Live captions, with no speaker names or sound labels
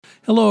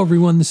Hello,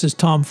 everyone. This is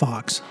Tom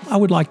Fox. I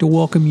would like to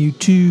welcome you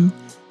to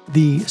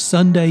the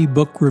Sunday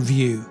Book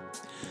Review.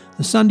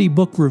 The Sunday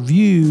Book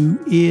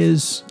Review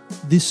is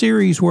the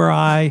series where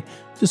I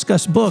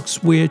discuss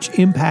books which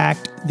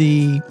impact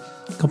the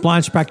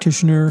compliance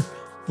practitioner,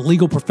 the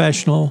legal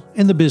professional,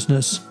 and the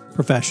business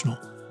professional.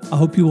 I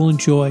hope you will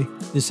enjoy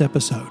this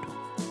episode.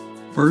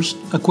 First,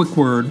 a quick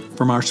word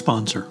from our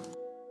sponsor.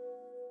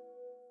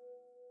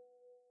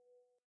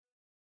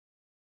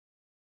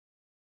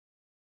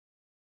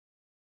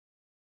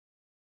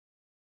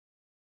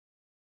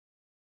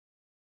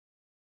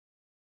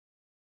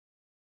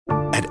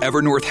 At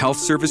Evernorth Health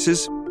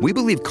Services, we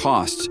believe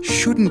costs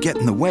shouldn't get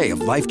in the way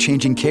of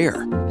life-changing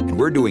care, and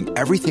we're doing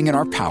everything in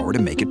our power to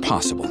make it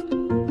possible.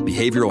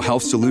 Behavioral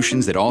health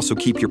solutions that also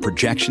keep your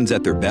projections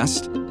at their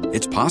best?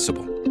 It's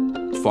possible.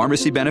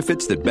 Pharmacy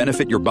benefits that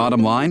benefit your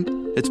bottom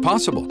line? It's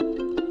possible.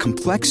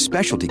 Complex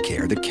specialty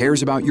care that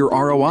cares about your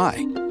ROI?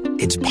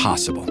 It's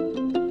possible.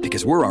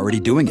 Because we're already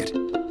doing it.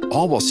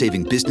 All while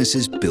saving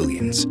businesses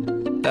billions.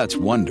 That's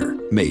Wonder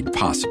made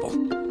possible.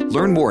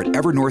 Learn more at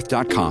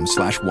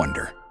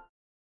evernorth.com/wonder.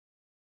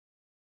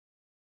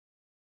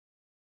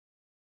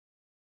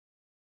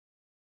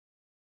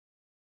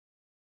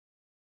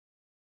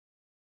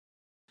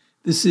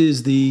 This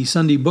is the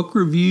Sunday Book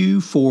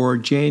Review for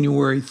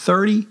January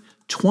 30,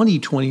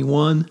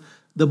 2021,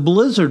 the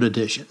Blizzard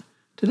edition.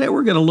 Today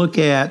we're going to look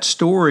at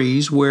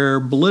stories where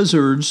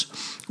blizzards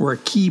were a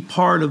key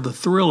part of the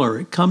thriller.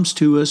 It comes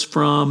to us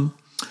from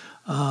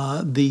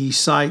the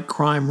site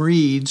Crime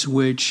Reads,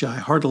 which I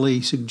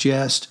heartily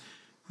suggest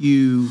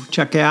you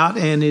check out,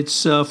 and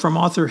it's from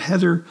author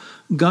Heather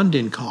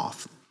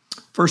Gundenkoff.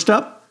 First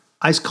up,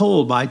 Ice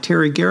Cold by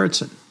Terry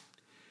Gerritsen.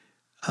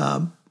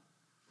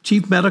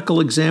 Chief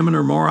Medical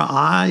Examiner Maura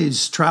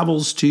Eyes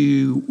travels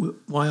to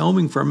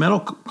Wyoming for a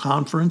medical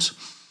conference,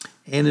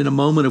 and in a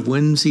moment of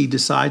whimsy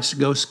decides to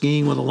go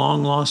skiing with a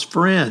long-lost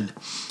friend.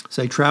 As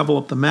they travel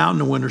up the mountain,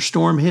 a winter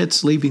storm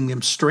hits, leaving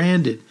them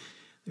stranded.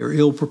 They're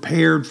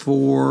ill-prepared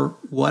for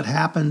what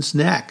happens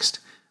next.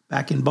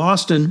 Back in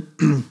Boston,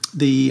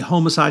 the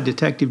homicide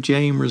detective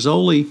Jane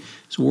Rizzoli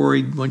is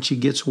worried when she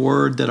gets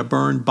word that a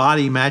burned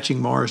body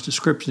matching Maura's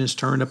description is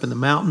turned up in the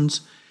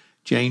mountains.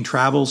 Jane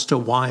travels to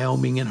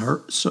Wyoming in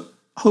her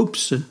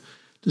hopes to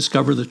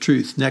discover the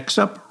truth. Next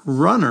up,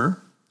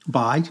 Runner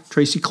by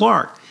Tracy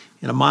Clark.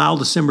 In a mild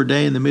December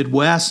day in the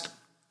Midwest,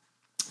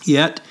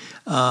 yet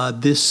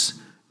this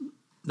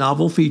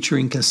novel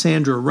featuring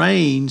Cassandra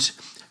Raines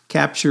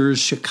captures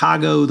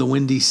Chicago, the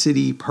Windy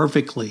City,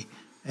 perfectly.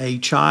 A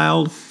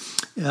child,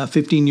 a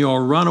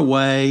 15-year-old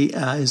runaway,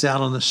 is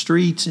out on the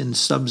streets in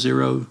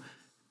sub-zero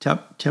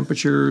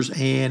temperatures,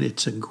 and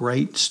it's a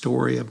great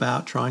story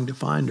about trying to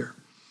find her.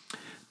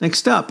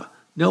 Next up,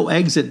 No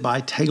Exit by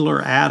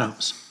Taylor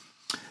Adams.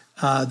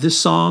 This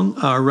song,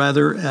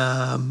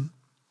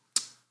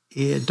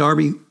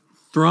 Darby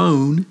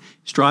Throne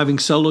is driving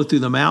solo through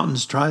the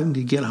mountains trying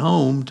to get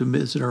home to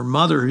visit her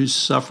mother who's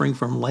suffering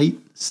from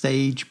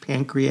late-stage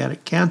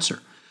pancreatic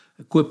cancer.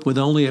 Equipped with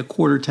only a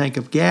quarter tank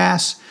of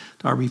gas,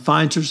 Darby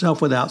finds herself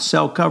without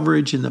cell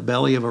coverage in the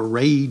belly of a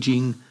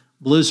raging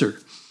blizzard.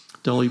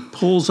 Dolly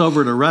pulls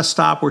over at a rest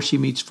stop where she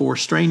meets four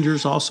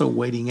strangers also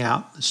waiting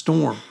out the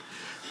storm.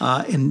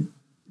 And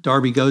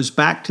Darby goes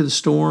back to the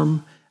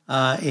storm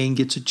and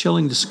gets a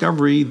chilling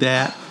discovery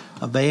that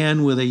a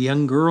van with a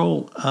young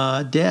girl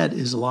dead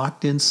is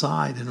locked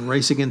inside. In a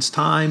race against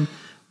time,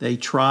 they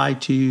try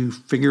to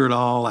figure it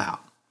all out.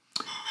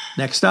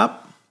 Next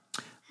up,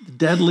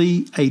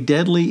 A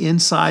Deadly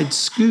Inside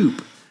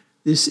Scoop.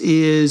 This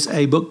is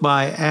a book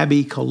by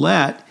Abby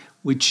Collette,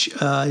 which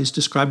is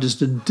described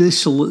as a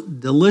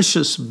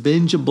delicious,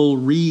 bingeable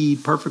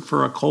read, perfect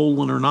for a cold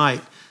winter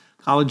night.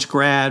 College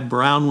grad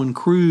Brownwyn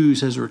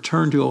Cruz has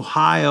returned to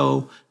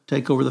Ohio to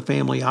take over the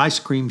family ice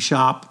cream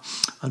shop.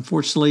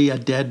 Unfortunately, a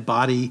dead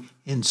body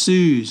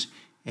ensues,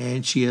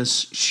 and she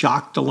is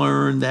shocked to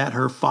learn that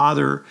her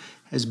father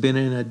has been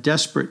in a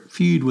desperate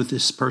feud with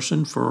this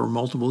person for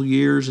multiple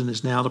years and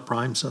is now the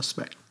prime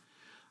suspect.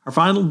 Our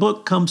final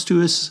book comes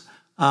to us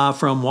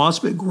from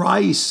Wasbik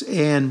Rice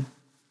and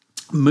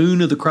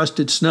Moon of the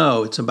Crusted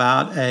Snow. It's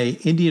about an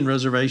Indian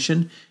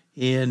reservation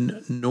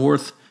in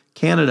North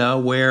Canada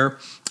where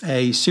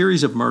a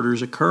series of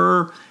murders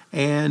occur,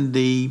 and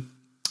the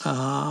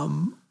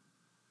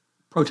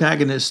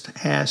protagonist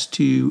has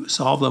to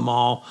solve them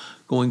all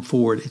going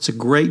forward. It's a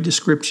great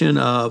description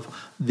of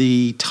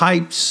the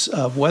types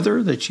of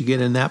weather that you get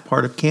in that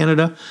part of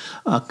Canada,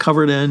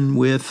 covered in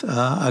with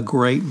a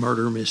great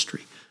murder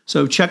mystery.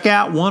 So check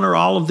out one or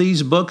all of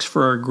these books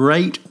for a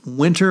great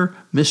winter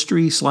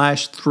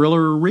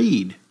mystery/thriller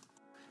read.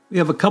 We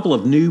have a couple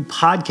of new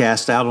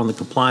podcasts out on the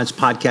Compliance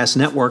Podcast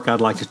Network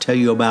I'd like to tell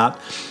you about.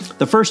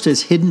 The first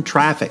is Hidden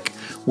Traffic,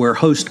 where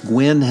host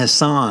Gwen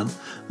Hassan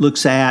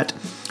looks at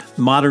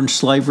modern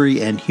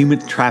slavery and human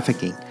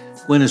trafficking.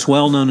 Gwen is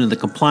well known in the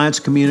compliance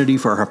community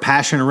for her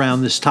passion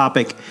around this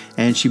topic,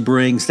 and she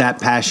brings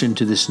that passion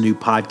to this new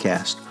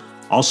podcast.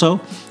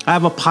 Also, I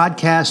have a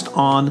podcast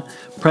on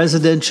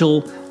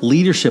presidential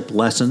leadership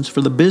lessons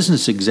for the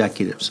business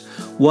executives.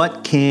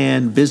 What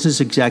can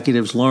business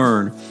executives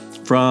learn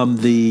from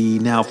the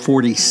now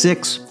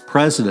 46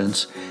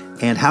 presidents,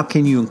 and how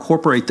can you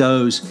incorporate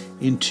those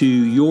into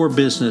your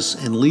business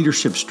and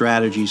leadership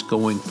strategies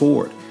going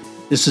forward?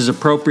 This is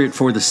appropriate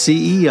for the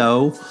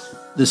CEO,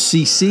 the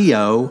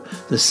CCO,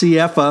 the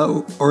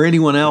CFO, or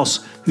anyone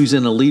else who's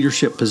in a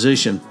leadership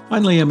position.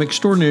 Finally, I'm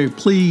extraordinarily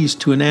pleased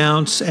to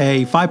announce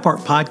a 5-part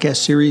podcast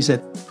series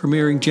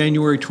premiering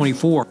January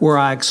 24, where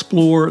I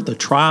explore the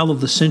trial of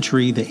the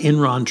century, the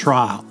Enron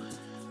trial.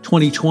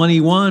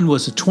 2021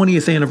 was the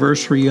 20th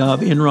anniversary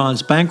of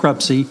Enron's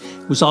bankruptcy.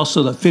 It was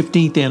also the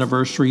 15th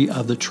anniversary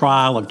of the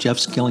trial of Jeff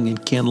Skilling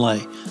and Ken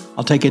Lay.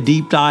 I'll take a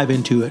deep dive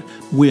into it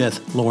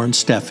with Lauren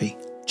Steffi.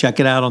 Check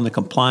it out on the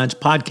Compliance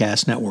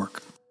Podcast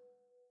Network.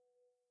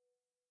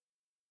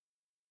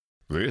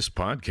 This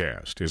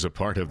podcast is a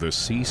part of the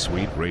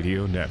C-Suite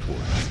Radio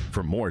Network.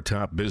 For more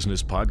top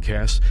business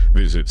podcasts,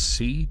 visit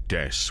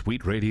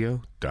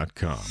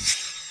c-suiteradio.com.